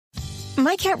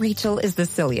My cat Rachel is the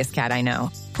silliest cat I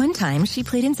know. One time, she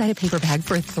played inside a paper bag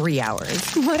for 3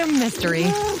 hours. What a mystery.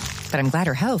 But I'm glad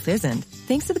her health isn't,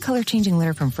 thanks to the color-changing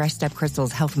litter from Fresh Step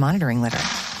Crystal's Health Monitoring Litter.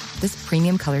 This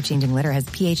premium color-changing litter has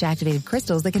pH-activated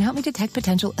crystals that can help me detect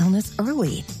potential illness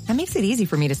early. That makes it easy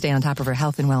for me to stay on top of her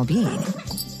health and well-being.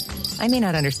 I may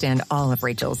not understand all of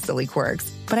Rachel's silly quirks,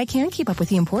 but I can keep up with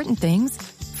the important things.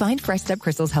 Find Fresh Step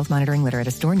Crystal's Health Monitoring Litter at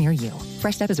a store near you.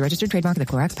 Fresh Step is a registered trademark of the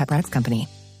Clorox Pet Products Company.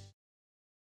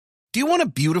 Do you want a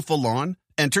beautiful lawn?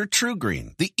 Enter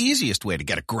TruGreen, the easiest way to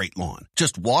get a great lawn.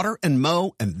 Just water and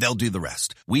mow, and they'll do the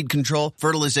rest. Weed control,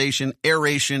 fertilization,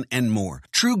 aeration, and more.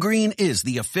 TruGreen is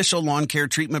the official lawn care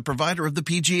treatment provider of the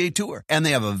PGA Tour, and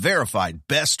they have a verified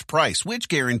best price, which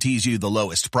guarantees you the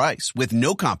lowest price with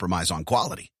no compromise on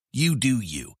quality. You do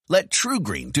you. Let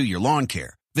TruGreen do your lawn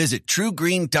care. Visit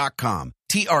TruGreen.com,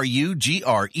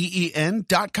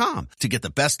 TruGreen.com, to get the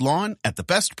best lawn at the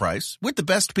best price with the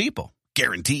best people.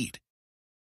 Guaranteed.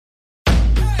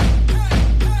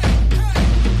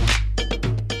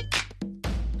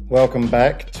 Welcome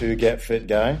back to Get Fit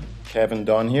Guy. Kevin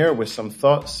Don here with some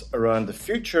thoughts around the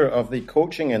future of the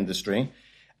coaching industry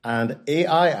and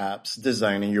AI apps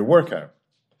designing your workout.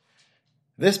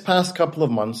 This past couple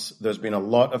of months, there's been a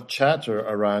lot of chatter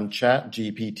around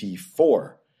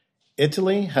ChatGPT-4.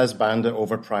 Italy has banned it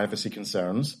over privacy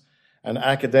concerns, and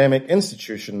academic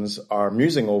institutions are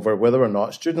musing over whether or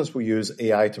not students will use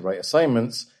AI to write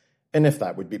assignments and if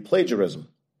that would be plagiarism.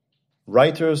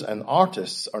 Writers and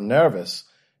artists are nervous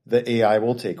that AI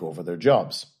will take over their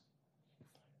jobs.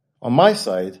 On my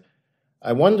side,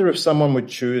 I wonder if someone would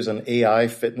choose an AI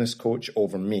fitness coach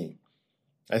over me.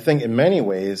 I think in many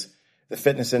ways, the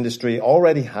fitness industry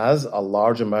already has a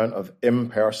large amount of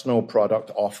impersonal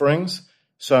product offerings,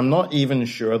 so I'm not even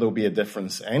sure there'll be a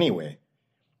difference anyway.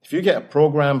 If you get a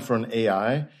program for an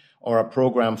AI or a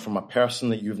program from a person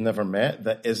that you've never met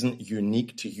that isn't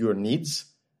unique to your needs,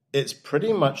 it's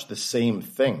pretty much the same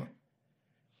thing.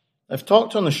 I've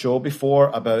talked on the show before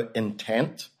about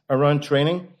intent around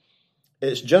training.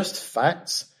 It's just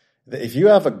facts that if you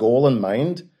have a goal in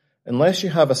mind, unless you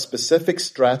have a specific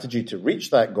strategy to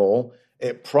reach that goal,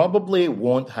 it probably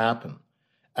won't happen.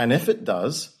 And if it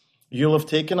does, you'll have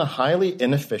taken a highly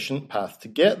inefficient path to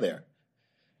get there.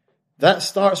 That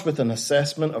starts with an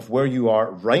assessment of where you are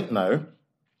right now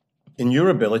in your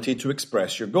ability to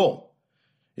express your goal.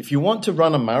 If you want to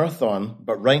run a marathon,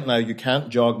 but right now you can't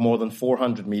jog more than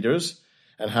 400 meters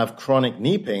and have chronic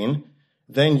knee pain,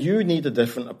 then you need a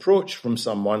different approach from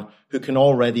someone who can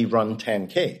already run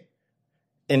 10K.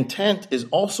 Intent is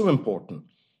also important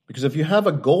because if you have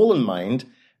a goal in mind,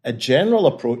 a general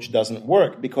approach doesn't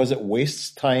work because it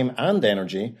wastes time and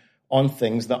energy on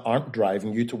things that aren't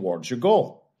driving you towards your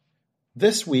goal.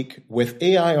 This week, with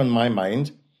AI on my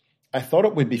mind, I thought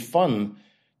it would be fun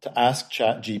to ask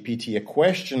ChatGPT a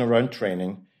question around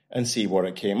training and see what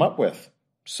it came up with.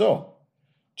 So,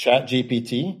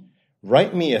 ChatGPT,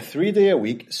 write me a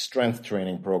 3-day-a-week strength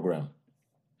training program.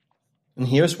 And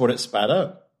here's what it spat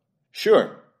out.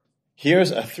 Sure,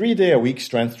 here's a 3-day-a-week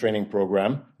strength training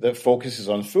program that focuses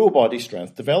on full body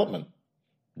strength development.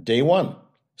 Day 1,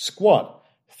 squat,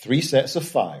 3 sets of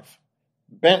 5.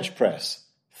 Bench press,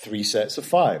 3 sets of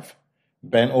 5.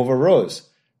 Bent over rows,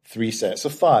 3 sets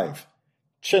of 5.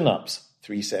 Chin-ups,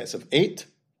 3 sets of 8.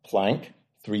 Plank,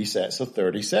 3 sets of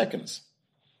 30 seconds.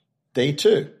 Day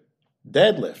 2,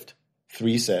 deadlift,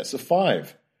 3 sets of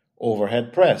 5.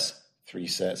 Overhead press, 3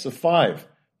 sets of 5.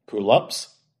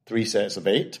 Pull-ups, 3 sets of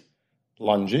 8.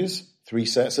 Lunges, 3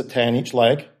 sets of 10 each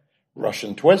leg.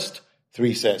 Russian twist,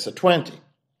 3 sets of 20.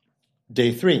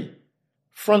 Day 3,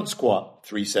 front squat,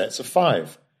 3 sets of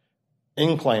 5.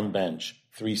 Incline bench,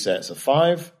 3 sets of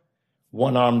 5.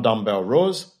 One-arm dumbbell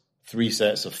rows, 3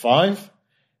 sets of 5.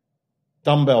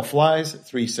 Dumbbell flies,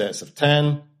 3 sets of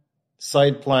 10.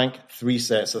 Side plank, 3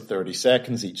 sets of 30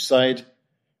 seconds each side.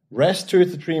 Rest 2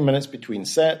 to 3 minutes between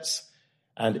sets.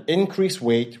 And increase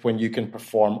weight when you can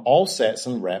perform all sets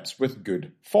and reps with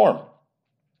good form.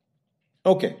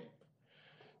 Okay,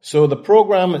 so the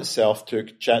program itself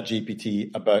took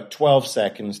ChatGPT about 12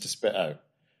 seconds to spit out.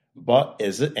 But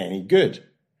is it any good?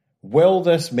 Will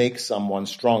this make someone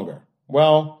stronger?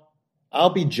 Well, I'll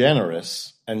be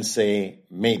generous and say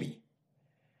maybe.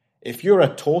 If you're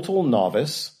a total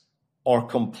novice or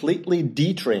completely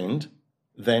detrained,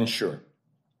 then sure.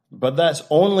 But that's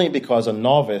only because a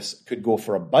novice could go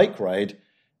for a bike ride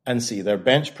and see their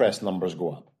bench press numbers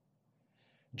go up.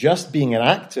 Just being an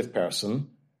active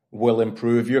person will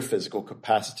improve your physical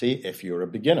capacity if you're a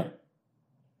beginner.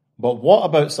 But what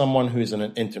about someone who's in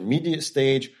an intermediate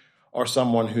stage or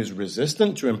someone who's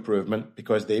resistant to improvement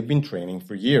because they've been training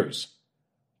for years?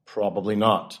 Probably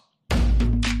not.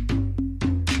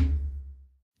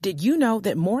 Did you know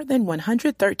that more than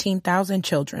 113,000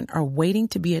 children are waiting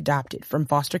to be adopted from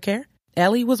foster care?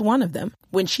 Ellie was one of them.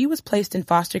 When she was placed in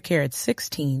foster care at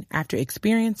 16 after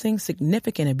experiencing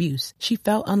significant abuse, she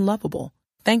felt unlovable.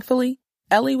 Thankfully,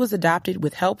 Ellie was adopted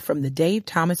with help from the Dave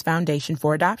Thomas Foundation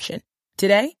for Adoption.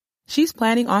 Today, she's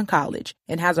planning on college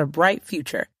and has a bright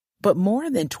future. But more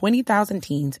than 20,000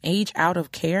 teens age out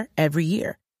of care every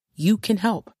year. You can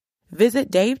help.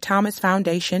 Visit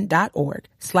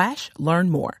davethomasfoundation.org/learn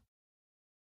more.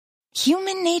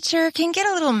 Human nature can get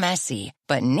a little messy,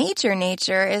 but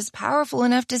nature is powerful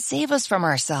enough to save us from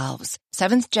ourselves.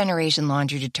 Seventh Generation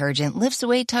Laundry Detergent lifts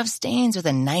away tough stains with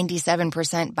a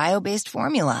 97% bio-based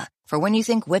formula. For when you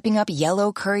think whipping up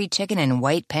yellow curry chicken in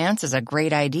white pants is a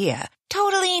great idea.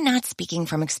 Totally not speaking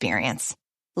from experience.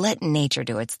 Let nature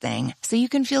do its thing so you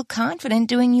can feel confident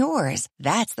doing yours.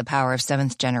 That's the power of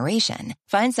Seventh Generation.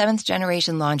 Find Seventh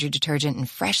Generation Laundry Detergent in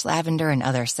fresh lavender and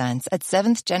other scents at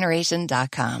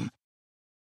seventhgeneration.com.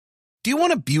 Do you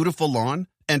want a beautiful lawn?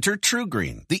 Enter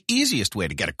TruGreen, the easiest way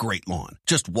to get a great lawn.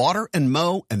 Just water and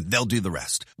mow, and they'll do the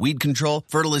rest. Weed control,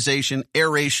 fertilization,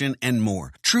 aeration, and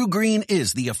more. TruGreen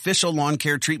is the official lawn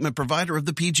care treatment provider of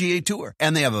the PGA Tour,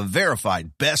 and they have a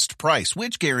verified best price,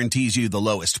 which guarantees you the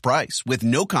lowest price with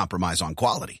no compromise on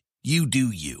quality. You do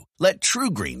you. Let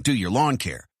TruGreen do your lawn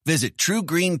care. Visit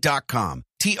TruGreen.com,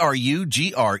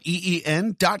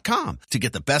 TruGreen.com, to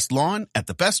get the best lawn at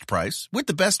the best price with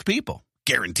the best people.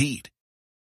 Guaranteed.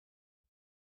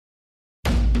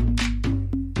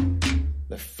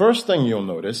 The first thing you'll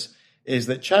notice is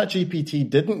that ChatGPT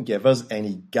didn't give us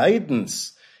any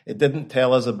guidance. It didn't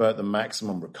tell us about the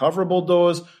maximum recoverable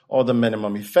dose or the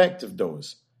minimum effective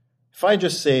dose. If I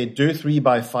just say do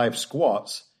 3x5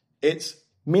 squats, it's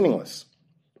meaningless.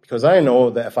 Because I know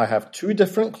that if I have two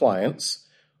different clients,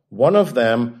 one of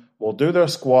them will do their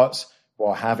squats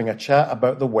while having a chat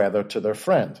about the weather to their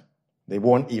friend. They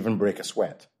won't even break a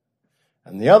sweat.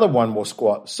 And the other one will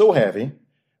squat so heavy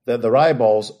that their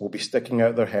eyeballs will be sticking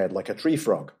out their head like a tree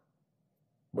frog.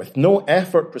 With no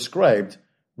effort prescribed,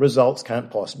 results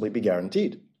can't possibly be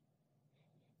guaranteed.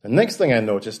 The next thing I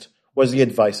noticed was the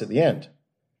advice at the end.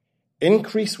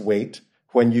 Increase weight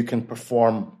when you can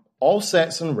perform all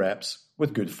sets and reps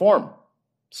with good form.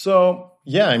 So,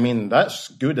 yeah, that's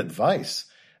good advice.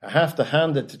 I have to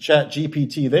hand it to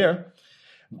ChatGPT there.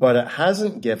 But it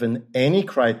hasn't given any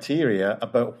criteria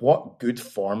about what good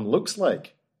form looks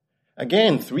like.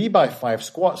 Again, 3x5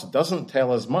 squats doesn't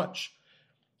tell us much.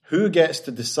 Who gets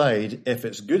to decide if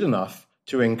it's good enough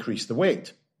to increase the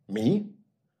weight? Me?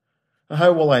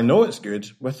 How will I know it's good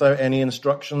without any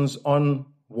instructions on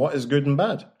what is good and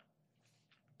bad?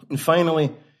 And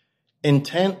finally,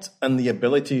 intent and the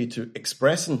ability to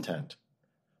express intent.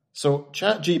 So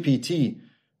ChatGPT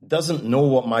doesn't know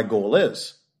what my goal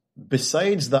is,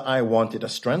 besides that I wanted a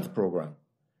strength program.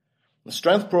 A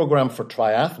strength program for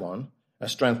triathlon, a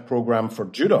strength program for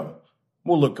judo,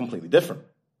 will look completely different.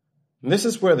 And this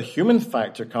is where the human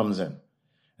factor comes in.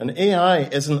 An AI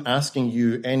isn't asking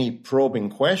you any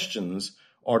probing questions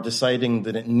or deciding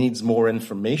that it needs more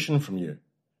information from you.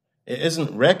 It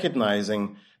isn't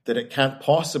recognizing that it can't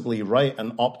possibly write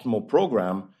an optimal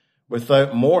program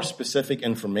without more specific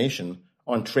information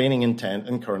on training intent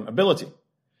and current ability.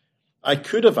 I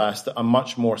could have asked it a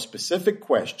much more specific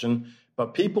question,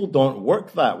 but people don't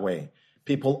work that way.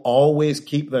 People always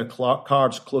keep their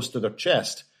cards close to their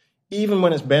chest, even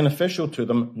when it's beneficial to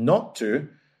them not to,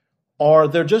 or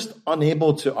they're just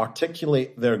unable to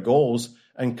articulate their goals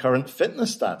and current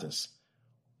fitness status.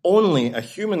 Only a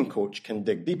human coach can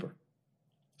dig deeper.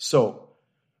 So,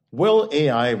 will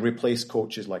AI replace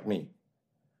coaches like me?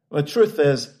 The truth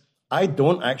is, I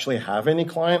don't actually have any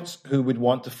clients who would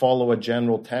want to follow a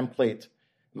general template.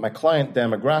 My client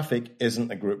demographic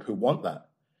isn't a group who want that.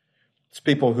 It's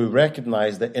people who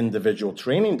recognize that individual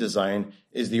training design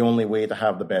is the only way to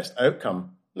have the best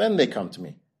outcome. Then they come to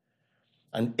me.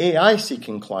 An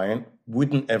AI-seeking client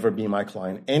wouldn't ever be my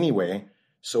client anyway,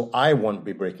 so I won't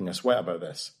be breaking a sweat about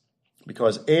this.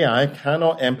 Because AI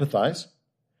cannot empathize.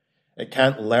 It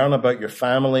can't learn about your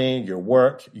family, your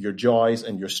work, your joys,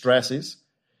 and your stresses.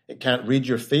 It can't read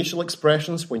your facial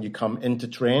expressions when you come in to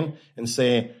train and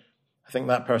say, I think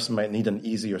that person might need an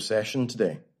easier session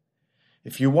today.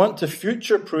 If you want to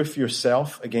future-proof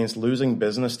yourself against losing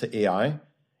business to AI,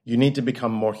 you need to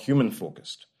become more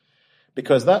human-focused.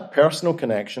 Because that personal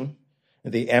connection,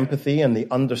 the empathy and the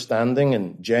understanding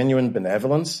and genuine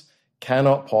benevolence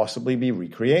cannot possibly be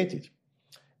recreated.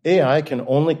 AI can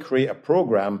only create a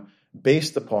program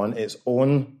based upon its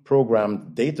own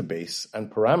programmed database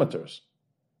and parameters.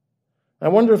 I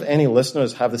wonder if any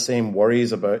listeners have the same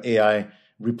worries about AI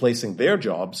replacing their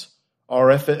jobs, or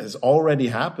if it has already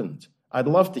happened. I'd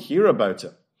love to hear about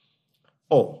it.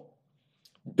 Oh,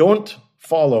 don't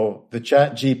follow the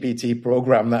ChatGPT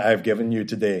program that I've given you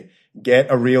today. Get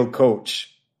a real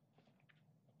coach.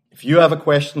 If you have a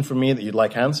question for me that you'd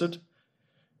like answered,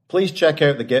 please check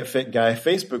out the Get Fit Guy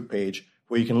Facebook page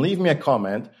where you can leave me a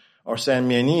comment or send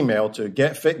me an email to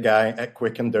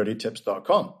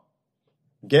getfitguy@quickanddirtytips.com.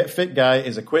 Get Fit Guy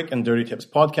is a Quick and Dirty Tips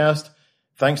podcast.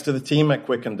 Thanks to the team at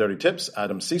Quick and Dirty Tips,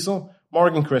 Adam Cecil,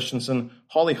 Morgan Christensen,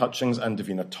 Holly Hutchings, and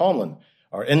Davina Tomlin.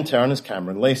 Our intern is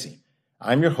Cameron Lacey.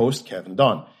 I'm your host, Kevin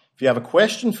Dunn. If you have a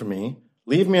question for me,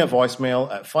 leave me a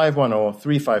voicemail at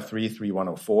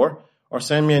 510-353-3104 or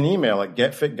send me an email at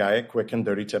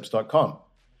getfitguy@quickanddirtytips.com.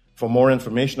 For more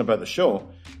information about the show,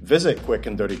 visit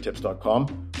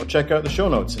quickanddirtytips.com or check out the show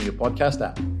notes in your podcast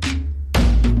app.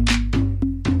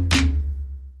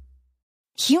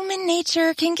 Human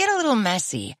nature can get a little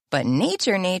messy, but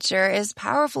nature is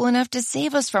powerful enough to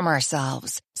save us from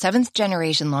ourselves. Seventh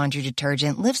Generation Laundry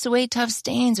Detergent lifts away tough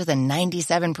stains with a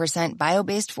 97%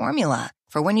 bio-based formula.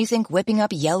 For when you think whipping up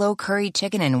yellow curry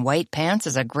chicken in white pants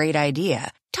is a great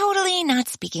idea. Totally not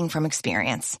speaking from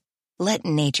experience. Let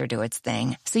nature do its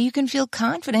thing so you can feel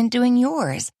confident doing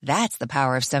yours. That's the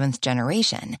power of Seventh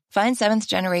Generation. Find Seventh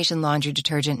Generation Laundry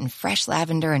Detergent in fresh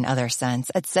lavender and other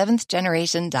scents at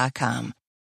seventhgeneration.com.